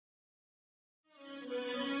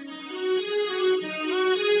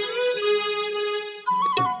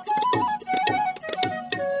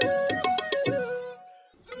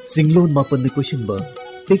Chinglon Mapan Kushinba,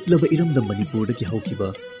 Pick Lava Iram the Manipur the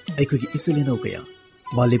Kihokiba, Equigi Isilino Kaya,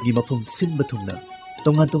 Malibgi Mapum Sin Batuna,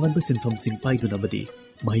 Tongan Basin from Sing Paidunabadi,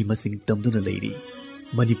 Mahima Sing Tamduna Lady,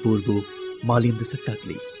 Manipur Go, Malim the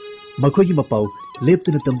Sakakli, Makogi Mapau, Left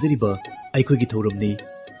in the Tamziriba, Equigi Torumni,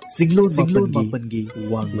 Chinglon Mapangi,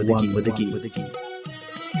 Wangmadagi.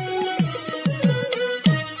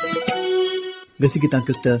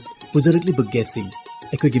 Gasigitankakta, Puzaratli Buggessing,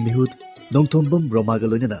 Equigi Mihut, Nongthombam Roma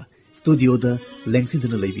Galonana, Studio da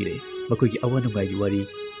Lengsinduna Levire, Makogi Awanungai Wari,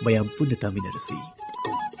 Mayam Punataminarasi.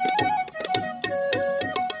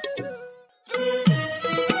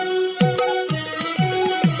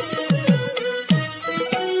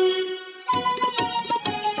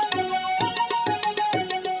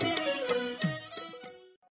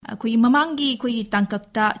 Kui Mamangi, Kui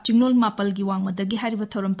Tankakta, Chinglon Mapalgi Wangmadagi Hariba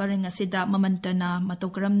Thorum Parang Asida, Mamantana,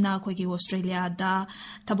 Matokramna, Kui Australia, da,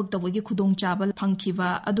 Tabuk the Wigi Kudong Jabal,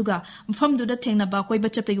 Punkiva, Aduga, from the Tenaba, Koi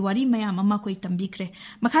Bachapewari, Mayama, Koi Tambikre,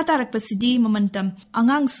 Makatarak Pasidi, Mamantam,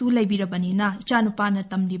 Angang Su Labira Banina, Chanupana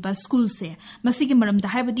Tamdiba, school se, Masigimaram, the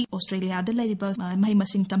Habadi, Australia, the Ladiba, my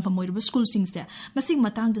Masing Tampamoiba, school sings there, Masing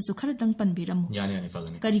Matang, the Sukaratang Panbiram,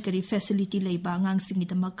 Kari facility labor, Angang sing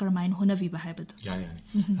it a Makarmine, Honaviba Habit.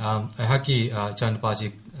 Haki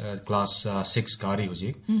Chanpasi class 6 Kari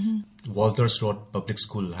Huji, Walters Road Public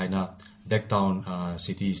School, Haina, Decktown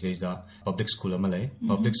cities, there is the public school Malay.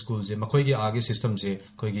 Public schools, Makoigi Agi systems,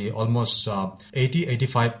 Koigi almost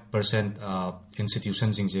 80-85%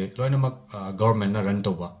 institutions in Loinamak government na run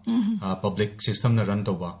over, public system na run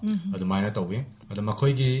over, the minor Towi, but the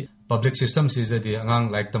Makoigi public systems is that the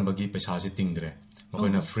Angang like Tambagi Pesasi Tingre.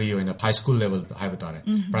 In a free or in a high school level,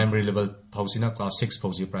 primary level, Pausina class 6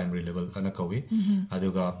 Pausi primary level, Anakawi,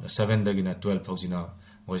 Aduga 7 Dagina 12 Pausina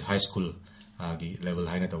was high school level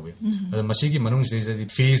Hainatawi. The Masigi Manung says that the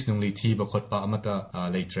fees nungly tea bakotpa amata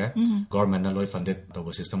later, government alloy funded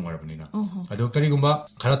the system Warbanina. Adukarigumba,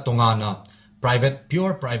 Karatongana, private,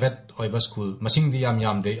 pure private oiba school, Masing the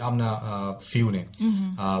Yam de Amna Fune,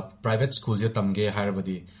 private schools yatamge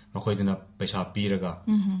Harabadi. Makoidina Pesha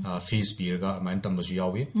Piraga, fees Piraga, Mantam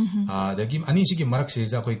Yawi. The Gim Anisiki Mark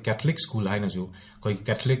says that Catholic school Hainazu,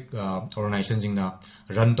 Catholic organizations in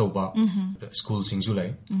run toba schools in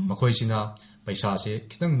July. Makoisina Pesha say,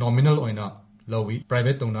 Kitang nominal oina, lowy,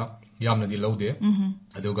 private ona, Yamna di low there,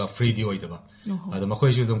 Aduga free di oidaba. The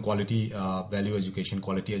Makoisudum quality value education,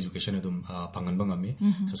 quality education adum Panganbangami,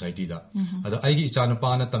 society da. The Igi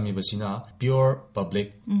Chanapana Tamibasina, pure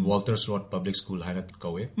public, Walters Road Public School, Hainat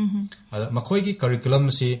Kawe. Makoigi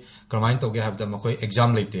curriculum si Kramain Toge have the Makoi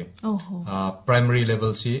exam late. Primary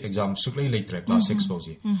level si exam strictly later, class 6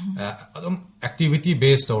 Posi. Activity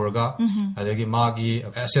based Oraga, Adagi Magi,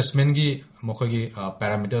 assessment gi Mokogi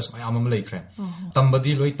parameters, my amam lake.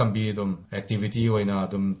 Tambadi Loi Tambi dum activity or in a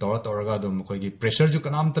dum Torat Oraga dum. Pressure you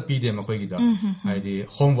can am the PD Makoigida. I the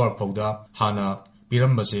homework Poda, Hana,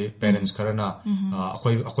 Pirambase, parents Karana,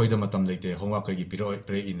 Akoida Matam late, homework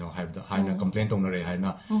pray in have the Hina complaint on the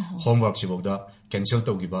Hina, homework Shiboda, cancel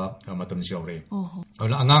to giba, Matam Shore.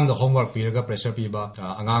 Angang the homework Piraga pressure Piba,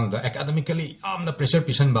 Angang the academically am the pressure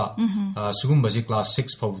Pishanba, Sugumbazi class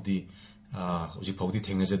 6 Povdi. Uji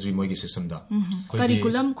thing as a dream system da.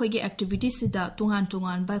 Curriculum, Koigi activities da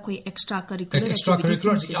Tungan by Koi extracurricular.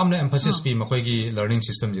 Extracurricular, I'm the emphasis be Makoigi learning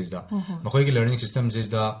systems is the Makoigi learning systems is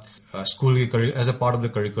the school as a part of the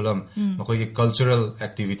curriculum, Makoigi cultural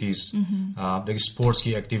activities, the sports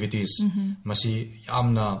key activities, Masi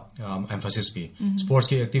Amna emphasis be. Sports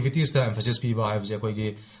key activities, the emphasis be by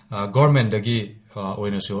Koigi government dagi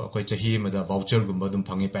oinasu akoi chahi mada voucher gumba dum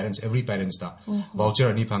phangi parents every parents da voucher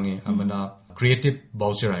ani phangi amana creative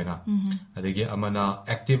voucher aina adagi amana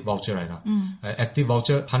active voucher aina active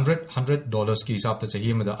voucher $100 ki hisab ta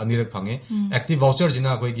chahi mada anirak phangi active voucher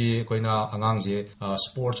jina koi gi koina angang je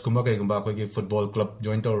sports gumba kai gumba koi gi football club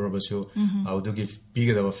join tor basu adugi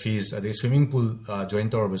piga da fees adagi swimming pool join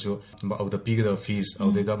tor basu of the piga da fees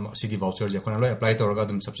of the sigi voucher je kona lo apply tor ga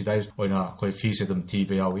dum subsidize oina koi fees dum thi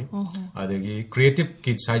be yawi adagi creative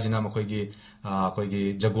kids saijina makoigi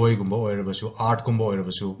koigi jagoi gumba oirabasu art gumba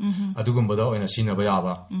oirabasu adugumba da oina sinaba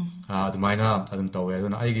yaba adumaina adum tawe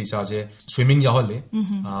aduna aigi saje swimming yaholle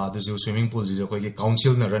aduju swimming pool ji koigi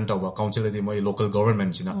council na run tawba council adi moi local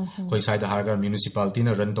government jina koi saida hargar municipality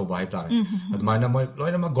na run tawba haitare adumaina moi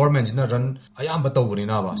loina ma government jina run ayam batawbuni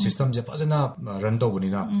na ba system je pajana run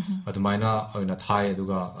tawbuni na adumaina oina thai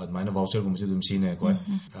aduga adumaina voucher gumju dum sine koi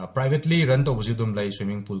privately run tawbuju dum lai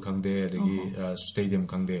swimming pool khangde adagi stadium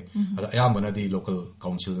khangde ayam bana di local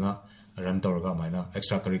council na run tawraga maina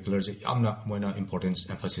extra curriculars yamna moina importance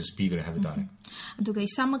emphasis pigre habitare aduga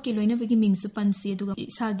isama ki loina bigi mingsu pansi aduga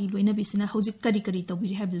isagi loina bisina hojik kari kari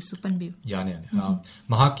tawbiri habdusu panbi yani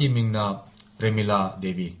mahaki mingna Premila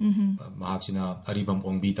Devi Mahakchina Aribam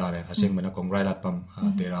Ongbi tare aseng mana Kongrailatpam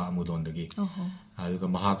tera amudondagi aduga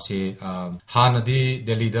mahakse hanadi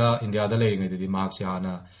Delhi da India da leringai dedi mahakse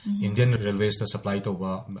hana Indian Railways da supply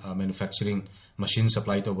toba manufacturing machine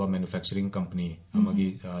supply toba manufacturing company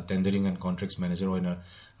amagi tendering and contracts manager oina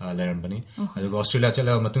lerambani aduga Australia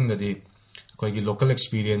chala matung dadi koigi local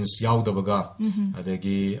experience yaudaba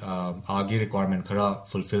adagi agi requirement khara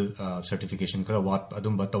fulfill certification khara wat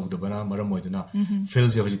adumba tawdabana maram oiduna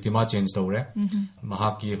fields je hojikti ma change tawre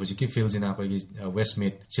mahaki hojiki fields ina koigi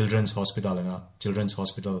Westmead Children's Hospital na Children's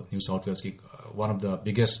Hospital New South Wales ki one of the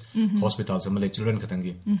biggest hospitals amale children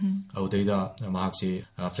khatangi audaida mahakse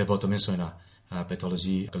phlebotomist oina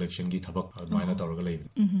pathology collection gi thabak maina tawraga lei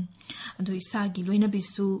adu isa gi loina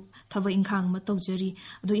bisu thaba inkhang ma tawjari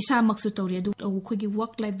adu isa maksu tawri adu khogi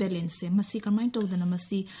work life balance se masi kamai tawdana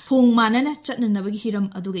masi phung manana chatna nabagi hiram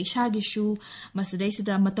adu ga isa gi shu masdai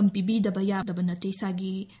sida matam pibi da baya da banate isa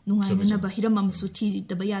gi nungai na ba hiram amsu thi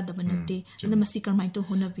da baya da banate adu masi kamai to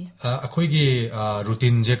honabi akhoigi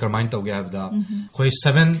routine je kamai tawge habda khoi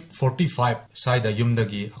 7:45 sai da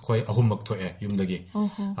yumdagi akhoi ahummak thoe yumdagi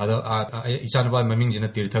adu Chanaba Maming Jina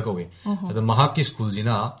Tirtha Kowe. The Mahaki School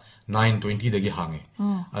Jina 9:20 dagi hange.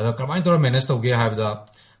 Ada Kamai Tora manage to ge have the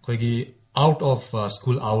Koigi out of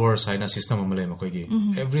school hours aina system amale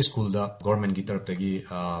makoigi every school da government gi tarap tagi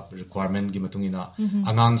requirement gi matungina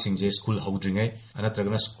angang singje school houdringai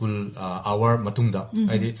anatragana school hour matungda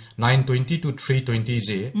aidi 9:20 to 3:20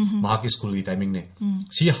 je mahaki school gi timing ne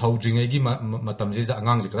si houdringai gi matam je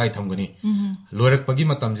angang je kadai thamgani loirak pagi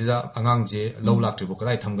matam je angang je low lak tribo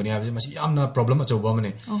kadai thamgani abi masi yamna problem achoba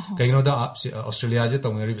mane kaino da Australia je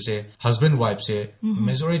tongeri se husband wife se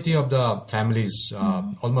majority of the families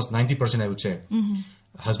almost 90% I would say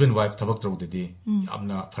husband wife thabak tawdedi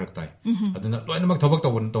amna farak tai aduna loinamak thabak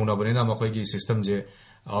tawna banina makhoi system je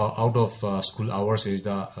out of school hours is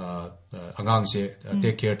the angang se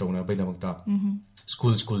take care tawna bainamakta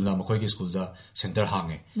school na makhoi school da center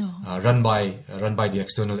hange run by the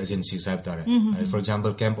external agencies have tare for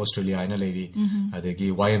example Camp Australia ina lady adegi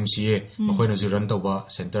YMCA makhoi na ju run tawba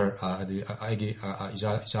center agi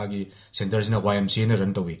isagi center jina YMCA na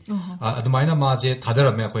run tawi adumaina ma je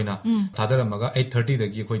thadaram akoina thadaramaga 8:30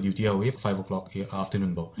 dagi khoi duty hawi 5 o'clock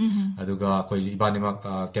afternoon bo aduga khoi ibani ma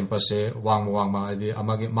campus se wangma adi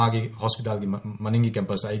amagi magi hospital gi maningi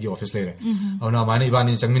campus igi office lere awna maina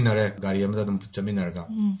ibani changminare gari amada dum chaminarga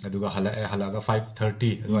aduga halaga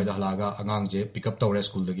 5:30 aduga halaga angang je pick up tawre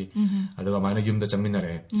school dagi aduga maina yumda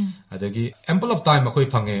changminare adagi ample of time akhoi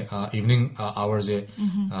phange evening hours je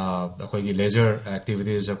akhoi gi leisure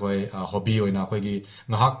activities akhoi hobby oina akhoi gi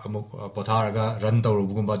ngahak amuk potharaga run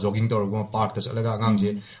tawrugumba jogging tawrugumba park ta chalaga angang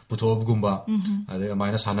je puthobugumba adega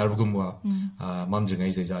maina sanarbugumba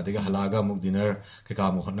mamjingai je adega halaga amuk dinner keka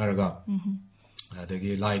amuk honnaraga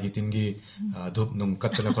adagi laigi tingi dhup nung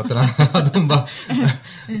katana khotana adumba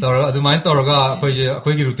tawra adumai tawraga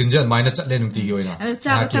akhoi gi routine je maina chatle nungti gi oina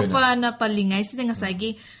cha thapa na palingai sidanga sagi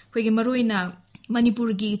khoi gi maruina Manipur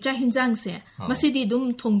gi cha hinjang se masidi dum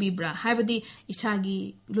thongbibra haibadi isagi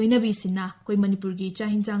loinabi sina koi Manipur gi cha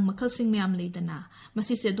hinjang makhal sing myam leidana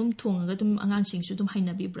masi se dum thonga dum angang sing su dum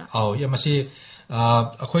hainabibra ya masi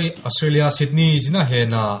akhoi Australia Sydney jina he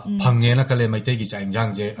na phangge na kale maite gi cha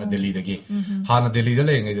hinjang je Delhi dagi hana Delhi da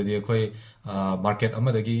lengai dadi akhoi market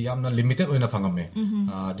amadagi yamna limited oina phangame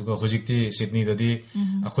duga hojikti Sydney dadi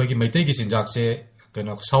akhoi gi maite gi sinjak se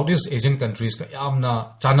kana Southeast Asian countries ka yamna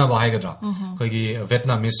chana ba haigadra khoi gi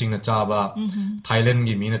Vietnamese sing na chaba Thailand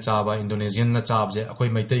gi mi na chaba Indonesian na chab je akhoi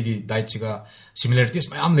maitai gi diet chiga similarities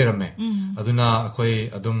mayam lerame aduna akhoi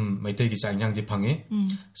adum maitai gi changjang ji phange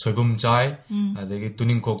soibum chai adagi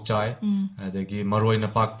tuning khok chai adagi maroi na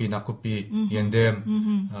pakpi na kupi yendem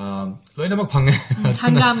loina mak phange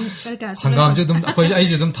hangam je dum akhoi ai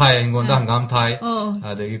je dum thai ngon da hangam thai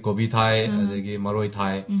adagi kobi thai adagi maroi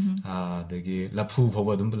thai adagi lapu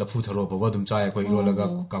phoba dum lapu tharo phoba dum chai khoi rolaga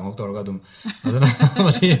kangok toraga dum aduna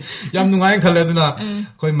masi yam nungai khale aduna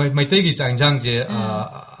khoi maitai gi changjang je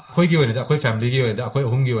khoi gi wena khoi family gi wena khoi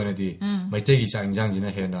hum gi wena di maitai gi changjang jina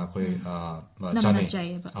he na khoi chane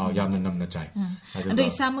yamna namna chai ado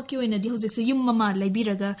isama ki wena di hojik se yum mama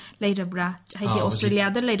laibiraga lairabra haidi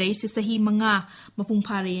Australia da lairai se sahi manga mapung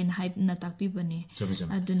pharen hai na takpi bane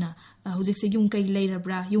aduna hojik se yung kai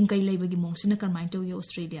lairabra yung kai laibagi mongsina karmai to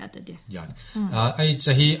Australia da de yan ai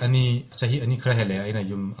sahi ani khra hele aina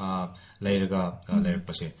yum layraga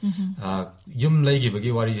layrakpase yum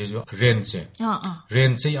laygibagi wari jeju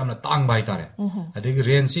rent se yamna tang bai tare adigi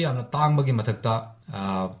rent se yamna tang bagi mathakta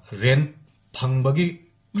rent phangbagi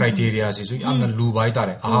criteria sisu yamna lu bai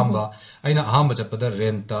tare ahamba aina ahamba chappada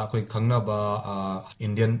rent ta koi khangna ba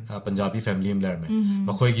Indian Punjabi family member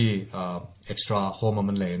makhoi gi extra home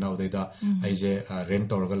aman lay na udaida aije rent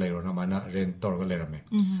torga layro na mana rent torga layrame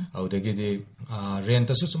audagi di rent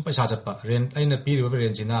ta su sum paisa chatpa rent aina piri ba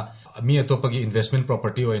rent sina mi atopagi investment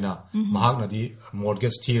property oina mahak na di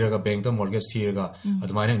mortgage thiraga bank ta mortgage thiraga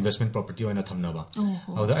admaina investment property oina thamna ba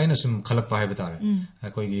auda aina sum khalak pa hai batare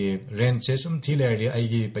koi gi rent se sum thileri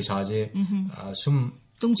aigi paisa je sum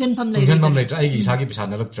tungchen pham lai aigi isagi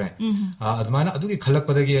paisa na laktre admaina adugi khalak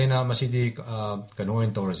padagi aina masidi kano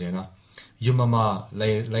en torje na yumama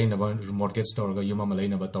lay na ba mortgage torga yumama lay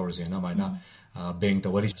na ba torje na maina bank ta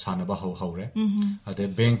wari sana ba hore ade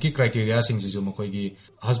bank ki criteria sing ji ju makoi gi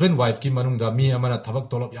husband wife ki manung da mi amana thabak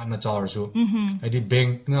tolop yamna chawar su adi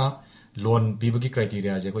bank na loan bibagi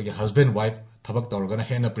criteria je koi gi husband wife thabak torga na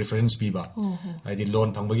hena preference biba adi loan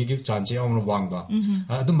phangbagi ki chance ong wang ba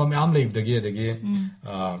adum ba am lay dagi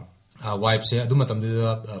wife se adu matam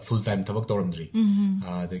da full time thabak toramdri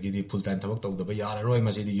dagi di full time thabak tawda ba yara roi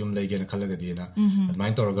ma di yum lay gen khalaga di na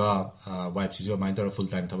main torga wife si jo main tor full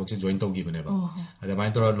time thabak se join tawgi bane ba ada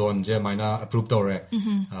main tor loan je maina approve tore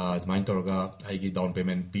main torga ai gi down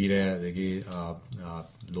payment pi re dagi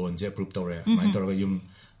loan je approve tore main torga yum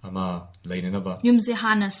ama lainana ba yum se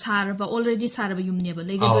hana sarba already sarba yum ne ba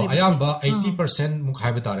lege dori ayamba 80% muk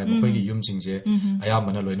haiba tare mkhoi gi yum singje ayamba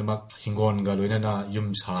na loina mak hingon ga loina na yum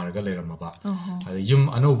sar ga leram ba yum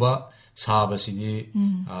anoba saba sidi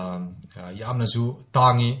yamna su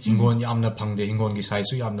tangi hingon yamna phangde hingon gi size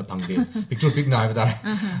su yamna phangde picture pic na haiba tare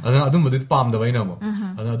adum madu pam da baina mo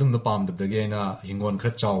adum da pam da ge na hingon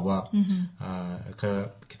khra chawba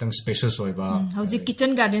kitang spacious oiba hauji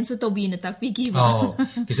kitchen garden su tobi na tak pi gi ba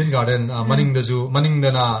kitchen garden maning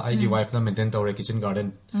da na ai gi wife na maintain tawre kitchen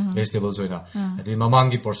garden vegetables oina adi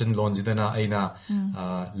mamang gi portion loan ji da na aina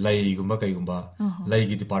lai gumba kai gumba lai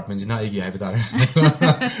gi department ji na ai gi haiba tare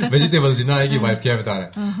vegetables ji na ai gi wife ki haiba tare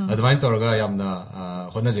advain tawra yamna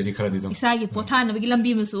honna jeri khara di dum isa gi pothana gi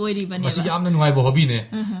lambi mu su oiri bane masi yamna nuai bo hobby ne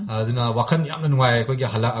aduna wakhan yamna nuai ko gi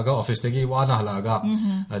hala aga office tagi wana hala aga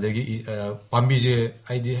adagi pambi je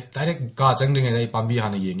ai di direct ka changring ai pambi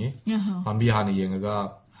hana yengi pambi hana yenga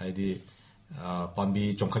ai di pambi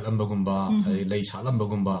chongkhat ambagumba lei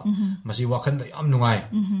salambagumba masi wakhan da yam nungai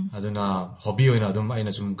aduna hobby oina adum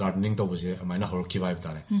aina sum gardening to bose amaina horki vibe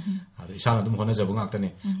tare adu isana adum hona jabung aktane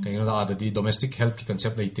kaino da adadi domestic help ki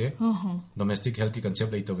concept leite domestic help ki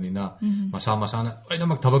concept leite bunina masa na oina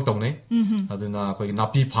mak thabak tawne aduna koi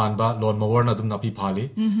napi phanba lawn mower na adum napi phali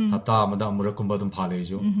hata amada amurakumba adum phale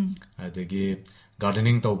jo adagi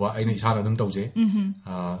gardening tawba aina isana adum tawje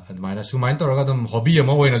admaina sumain tawraga adum hobby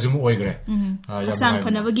ama oina zum oigre sang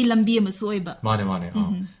phanabagi lambi ama su oiba mane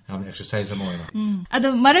am exercise ama oina ado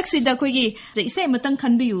marak sida koigi isai matang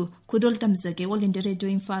khanbiu khudol tamjage all India radio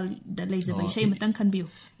infal da leizabai isai matang khanbiu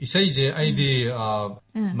isai je aidi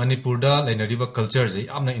manipur da lainariba culture je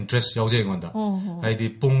amna interest yauje ngonda aidi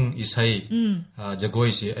pung isai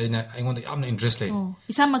jagoi si aina ngonda amna interest le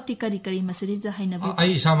isa makti kari masari ja hainabi ai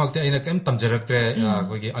isa makti aina kem tamjaraktre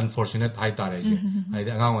koigi unfortunate hai tare je aidi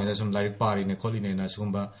angang oina sum larik pari ne kholi ne na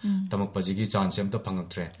sumba tamak pajigi chance am ta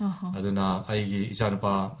phangaktre aduna aigi isa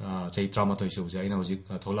napa chai trama to isu je aina hojik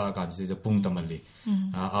thola ka je pung tamalli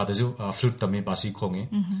adaju flute tami basi khonge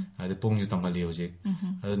ade pung ju tamalli hojik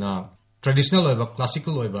aduna traditional oiba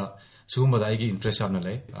classical oiba sugumba da aigi interest amna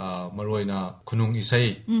lei maroina khunung isai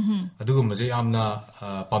adugumba je amna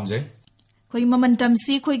pamje koi mamantam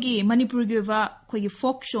si koi gi manipur gi wa koi gi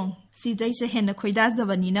folk song si dai se hen koi da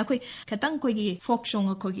zawani na koi khatang koi gi folk song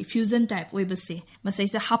koi gi fusion type oiba se masai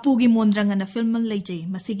se hapu gi mondrang na film man lei je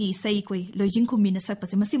masigi sai koi loijing khumi na sak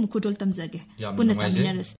pase masi mukhudol tamjage punna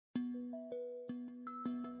taminaras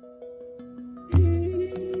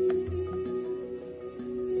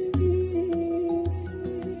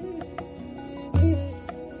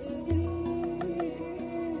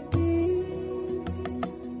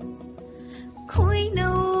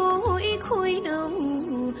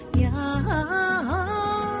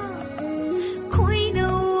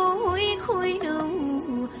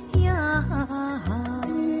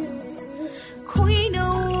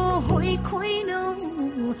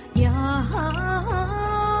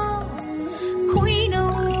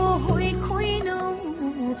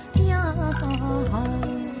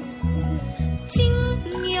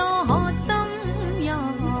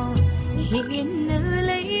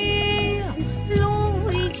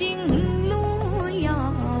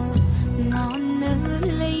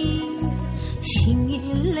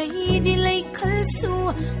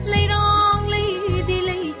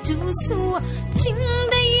chính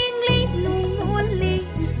đây yên ly nụ ngôn ly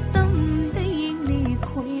tâm đây yên ly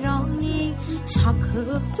khôi rong nhi sắc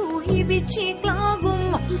hợp tuổi bị chiếc lá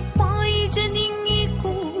gum bay chân yên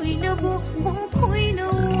cùi nâu ô khôi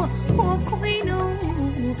nâu ya khôi nâu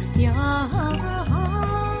ya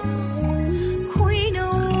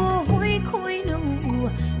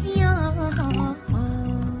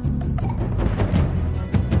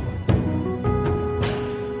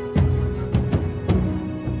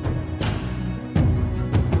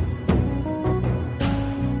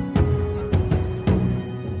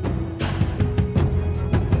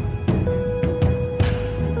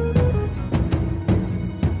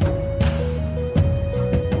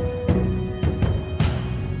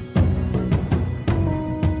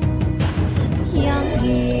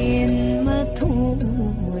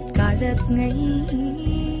ngày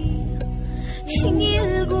sinh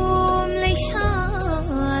yêu gồm lấy xa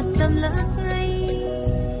tâm lắc ngày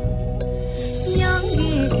yang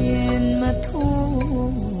yên mà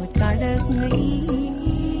thốt cả đất ngày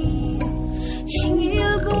sinh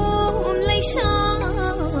yêu gồm lấy xa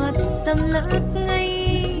tâm lắc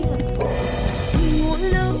ngày ngủ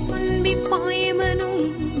lâu bị bay mà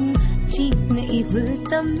nung chỉ ngày vừa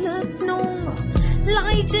tâm lắc nung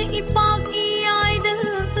lại chạy bạc y ai đó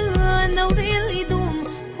nào really dum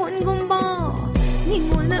hôn gom ba ni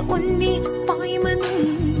ngôn na ôn đi bay mà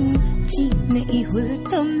nung chỉ này hul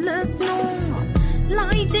tâm lắc nung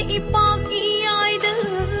lại chạy bạc y ai đó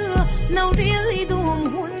nào really dum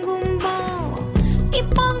hôn gom ba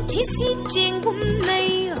ipang thi si ching gum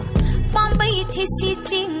này bam bay thi si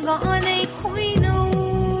ching gõ này khôi nâu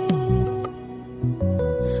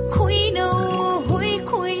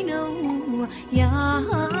ya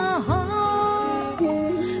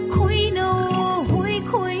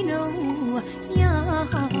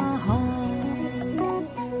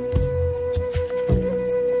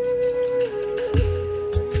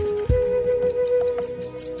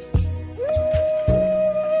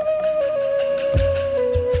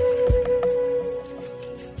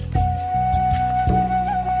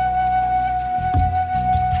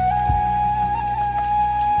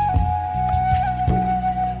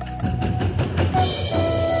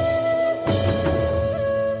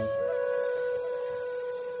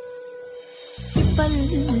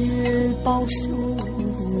bao su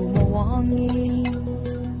mawangi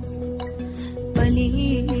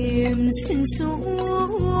palim sin su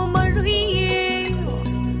marui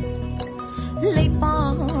lấy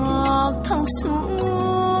bạc thâu su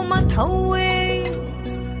mà thâu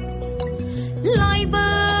lại bờ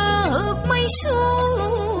mấy su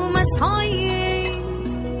mà sai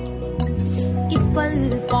ipal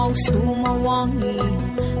bao su mawangi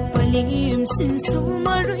palim sin su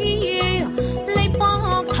marui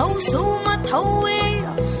thâu su mà thâu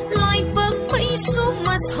lại bực mấy su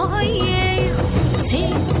mà soi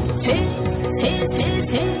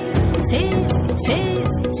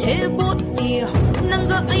se bút tia nang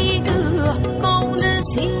ga ai đưa câu na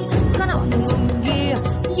si cái nào nung kia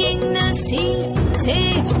yên na si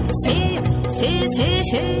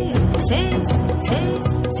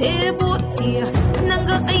se bút tia nang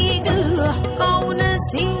ga ai đưa câu na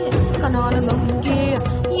si cái nào nung kia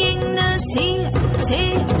yên na si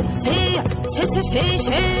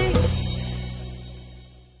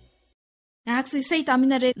Actually, say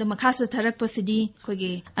Taminare, the Makasa Tarak Pasidi,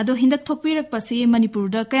 Koge, Ado Hindak Topirak Pasi, Manipur,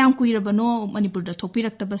 the Kayam Kuirabano, Manipur, the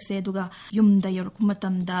Topirak Tabase, Duga, Yum da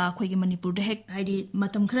Yorkumatam da, Koge Manipur, the Heck, Heidi,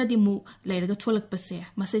 Matam Kradimu, later Tolak Pase,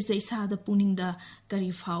 Masasa Isa, the Puning da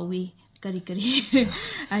Garif Hawi, Kari,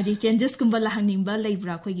 Adi changes Kumbala Hanimba,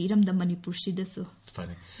 Labra, Koge, the Manipur Shidasu.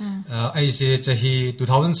 Funny. I say Chahi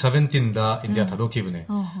 2017 the India Thadoki bune.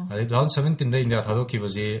 2017 the India Thadoki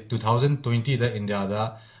was 2020 the India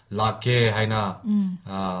the Lake Haina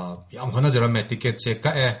Yam Hona Jerome ticket check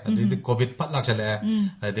the COVID patlak chale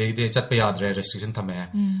they chat pay adre restriction thame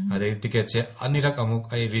they ticket check anirak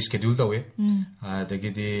amuk I reschedule the way they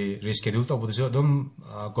get the reschedule to budu dum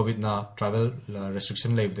COVID na travel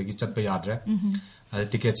restriction live they chat pay adre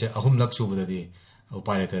ticket check ahum lak su budu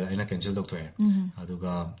उपाय रहता है इन्हें कैंसिल तो है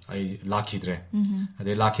अदुगा आई लाख हिद्रे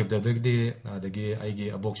अदे लाख हिब्दा दगी अदगी आईगी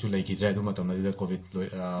अबोक्सु लाइक हिद्रे अदु मतलब नदी कोविड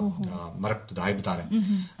मरक तो दाई बता रहे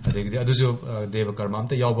अदगी अदुजो देव कर्माम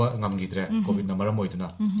ते याव ngam हिद्रे कोविड नंबर मोइतना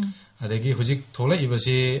अदगी हुजिक थोला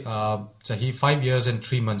इबसी चाही 5 years and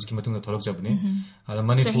 3 months की मतुंग थोलक जबने अद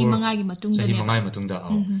मणिपुर चाही मंगाई मतुंग दा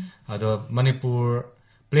अद मणिपुर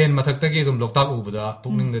प्लेन मथक्तगी दुम लोकताक उबदा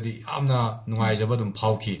पुकनिंगदि यामना नुंगाइजबा दुम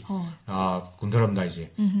फाउखी कुंधरमदाइजे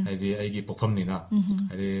आइदि आइगी पोखमनिना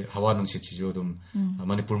आइदि हवा नुंसित छिजो दुम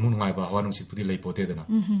मणिपुर मु नुंगाइबा हवा नुंसित पुदि लैपोते दना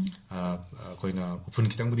कोइना उफुन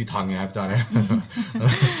खितंग बुदि थांगे हाब तारे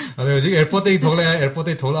अदे hojik airport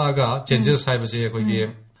dei thola aga changes hai base koi gi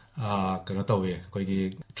kano tawe koi gi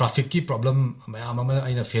traffic ki problem mayam ama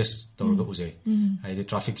aina face tawga ujai ai de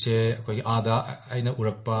traffic se koi gi ada aina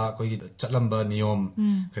urakpa koi gi chatlamba niyom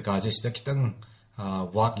ka je sida kitang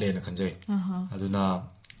wat le na khanjai aduna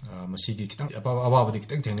masigi kitang awabadi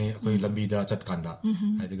kitang thengni koi lambi da chat kanda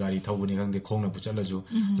ai de gari thawbuni khangde khongna puchalaju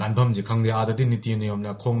lanbam je khangde ada din niti niyom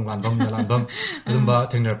na khong lanbam adumba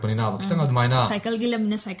thengnar panina kitang adumaina cycle gi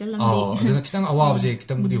lamna cycle lambi aduna kitang awabaje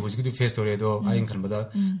kitang budi hojigi face tore do ain khanbada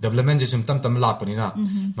development je sum tam lak panina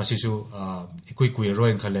masisu ikui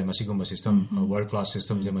roin khale masigum system world class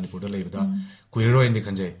system je manipur da lebada kui roin di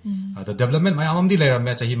khanje the development mayam di leram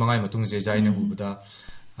me chahi mangai matung je jaina ubada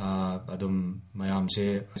adum mayam se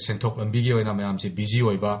senthok lambi gi oina mayam se busy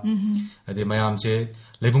oiba ade mayam se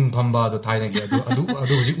lebung phamba do thaina gi adu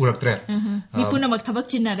hojik uraktre mipuna mak thabak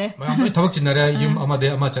chinnare mayam thabak chinnare yum amade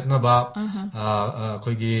ama chatna ba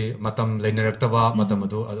khoi gi matam leinarakta ba matam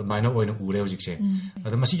adu maina oina ure hojik se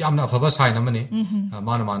adu masi yamna phaba sign amani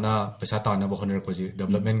mana paisa tana ba honer ko ji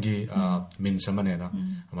development gi means amane na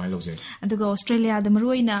amai loje aduga australia da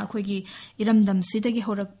maroina khoi gi iramdam sidagi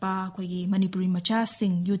horakpa khoi gi manipuri macha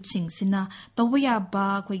sing youth sing sina tawya ba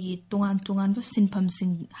khoi gi tungan ba sinpham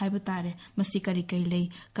sing haiba tare masi kari kai lei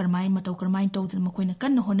karmai matau karmai tawdin makoina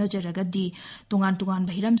kan hona jaraga di tungan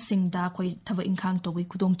ba hiram sing da khoi thaba inkhang tawai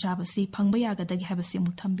khudong chaba si phangba yaga dagi haba si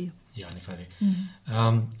mu thambi yani fare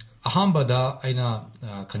ahamba da aina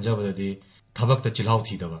khanjaba da di thabak ta chilhaw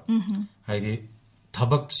thi daba haidi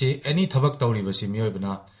thabak se any thabak tawri ba si mioi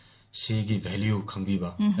bana si gi value khangbi ba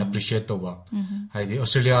appreciate tawba haidi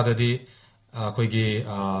australia da di koi gi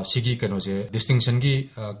sigi kano je distinction gi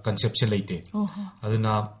concept se leite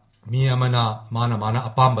aduna mi amana mana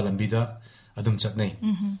apamba lambida adum chatnai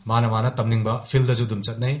mana tamningba field da ju dum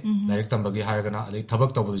chatnai direct tambagi haragana alai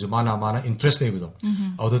thabak tawbu ju mana interest lebido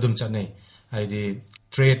audo dum chatnai aidi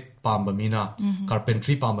trade pamba mina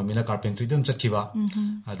carpentry pamba mina carpentry dum chatkiba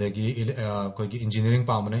adagi koi gi engineering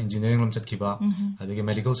pamba na engineering lum chatkiba adagi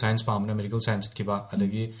medical science pamba na medical science chatkiba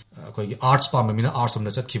adagi koi gi arts pamba mina arts dum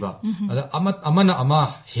chatkiba ada ama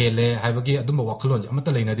hele haibagi adum wakhlon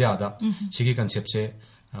amata leina dia ada sigi concept se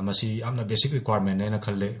masi amna basic requirement na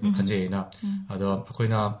khalle khanje na ado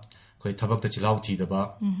akoina koi thabak ta chilaw thi daba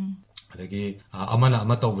adagi amana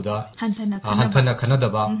ama tawbuda hanthana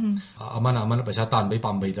khanadaba amana paisa tanbai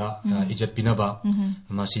pambai da ijat pinaba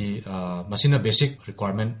masina basic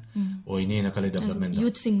requirement oini na khalle development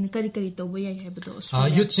youth sing kari tawba yai hebado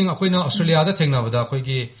youth sing akoina australia da thengna bada koi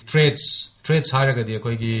gi trades haraga di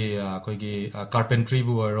koi gi carpentry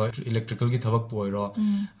bu oro electrical gi thabak bu oro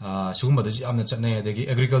sugumba da amna chatnai adagi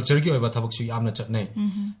agriculture gi oiba thabak su amna chatnai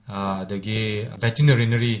adagi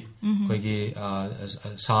veterinary koi gi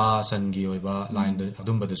sa san gi oiba line da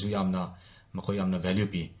adumba da su amna makoi amna value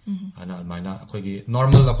pi ana maina koi gi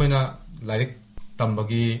normal akoina like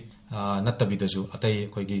tambagi nattabi da su atai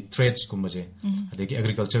koi gi trades gumba je adagi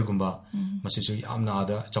agriculture gumba masisu amna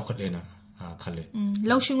ada chocolate khale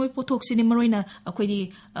laushingoi pothok sini maroina akhoi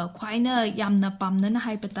khwaina yamna pamna na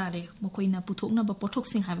hai patare makoina puthokna ba pothok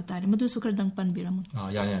sing hai patare madu sukar dang panbiram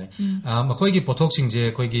ya makoi gi pothok sing je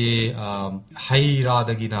koi gi hai ra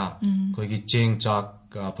dagi na koi gi cheng chak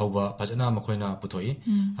phauba phajana makoina puthoi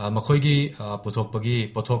makoi gi puthokpagi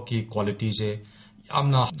pothok ki quality je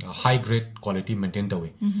yamna high grade quality maintain tawi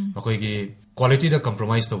makoi gi quality da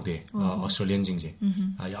compromise tawde australian jing je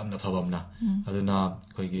yamna phabamna aduna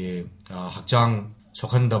koi gi hakchang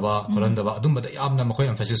sokhandaba kolandaba adum bada yamna makoi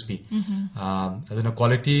emphasis pi aduna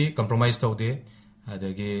quality compromise tawde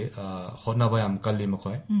adagi hotna ba yam kalli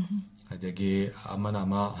makoi adagi amana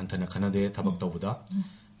ma hanthana khanade thabak tawbuda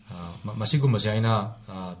masigum masaina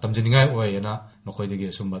tamjaningai oina makoi degi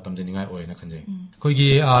sumba tamjaningai oina khanje koi gi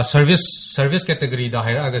service category da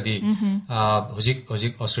haira agadi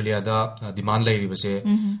hojik australia da demand lai ribase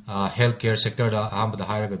healthcare sector da aham da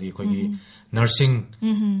haira agadi koi gi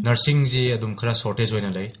nursing ji adum khara shortage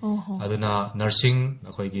oina lai aduna nursing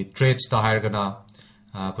koi gi trades da haira gana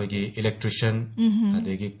koi gi electrician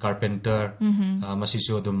adegi carpenter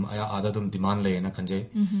masisu adum ada dum demand lai na khanje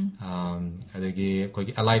adegi koi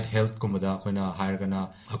gi allied health kumada koina hire gana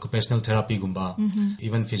occupational therapy gumba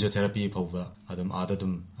even physiotherapy phawba adum ada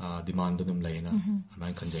dum demand dum lai na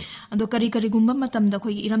amai khanje ado kari gumba matam da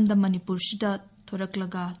koi iramda manipur sida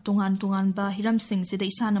thoraklaga tongan ba hiram sing sida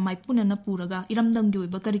isana mai punana puraga iramdam gi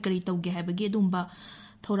ba kari tawge habagi dumba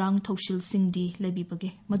थौरांग थौशिलसिंगदी लेबिबगे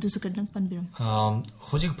मधुसु कदंग पनबिरम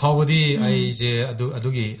होजिक फावदी आई जे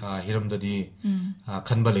अदुगी हिरमददी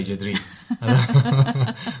खनबा लेजद्री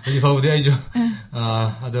होजिक फावदी आई जो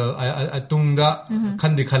अदो तुंगदा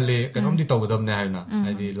खनदि खल्ले कनोमदि तौगदमने हायना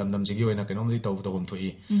आइदि लमदम जिगी ओइना कनोमदि तौगदम थोई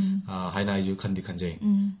हायना आई जो खनदि खनजै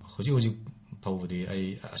होजिक फावदी आई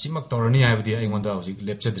असिमक तौरनी हायबदी आई गोंदा होजिक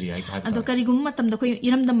लेपचद्री हाय का अदो करिगुम मतमदा कोइ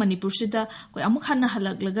इरमदम मणिपुर सिदा कोइ अमुक हन्ना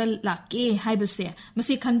हलगलगा लाके हायबसे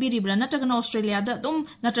मसी खनबिरिब्रा नत्रगन ऑस्ट्रेलिया दा दम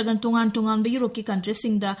नत्रगन तोंगान बे यूरोप की कंट्री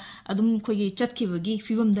सिंगदा अदुम कोइ चटखिबगी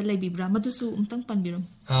फिबम दा लेबिब्रा मदुसु उमतंग पनबिरम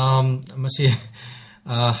मसी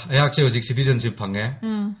अयाक से होजिक citizenship fungi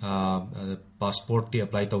passport T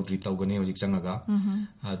apply तौद्री तौगने होजिक चंगागा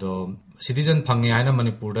अदो सिटीजन फंगे हायना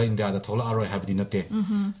मणिपुर दा इंडिया दा थोला आरोय हाबदी नते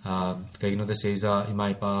कइनो दा सेजा इमा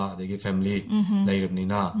इपा देगी फैमिली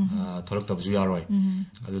लाइरबनिना थोलक तबजु यारोय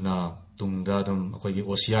अदुना तुंगदा दम अखोइगी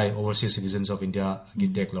OCI overseas citizens of India गी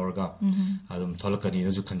टेक लॉरगा अदुम थोलकनी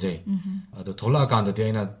नजु खंजै अदो थोला कांदते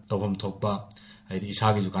आइना तौबम थोकपा आइदि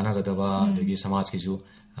इसागी जु कानागदबा देगी समाज की जु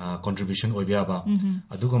contribution oibiaba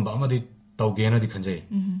adugum ba amadi tawgena di khanjai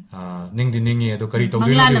ningdi ningi ado kari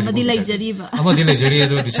tawdri na amadi laijariba amadi laijari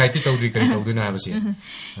ado decide tawdri kari tawduna habasi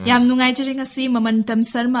yam nungai jeringa si Mamantam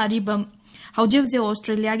Sharma Aribam Howjevje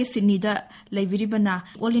Australia ge Sydney da laibiribana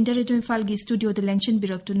All India Radio File gi studio de lengchin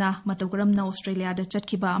biraktuna matogram na Australia da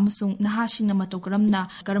chatkiba amasung nahashing na matogram na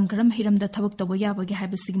garam hiram da thabuk tawya bagi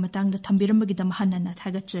habasi matang da thambiram bagi da mahanna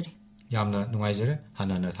thagachari yamna nungai jere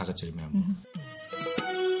hanana thagachari ma'am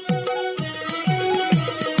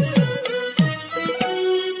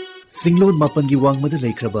Chinglon Mapangi Wangmada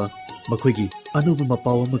Laikraba, Makoigi, Anuba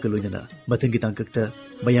Mapawa Makalunana, Matangitankakta,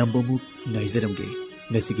 Mayambomu, Naizaramge,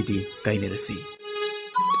 Nasigiti, Kainerasi.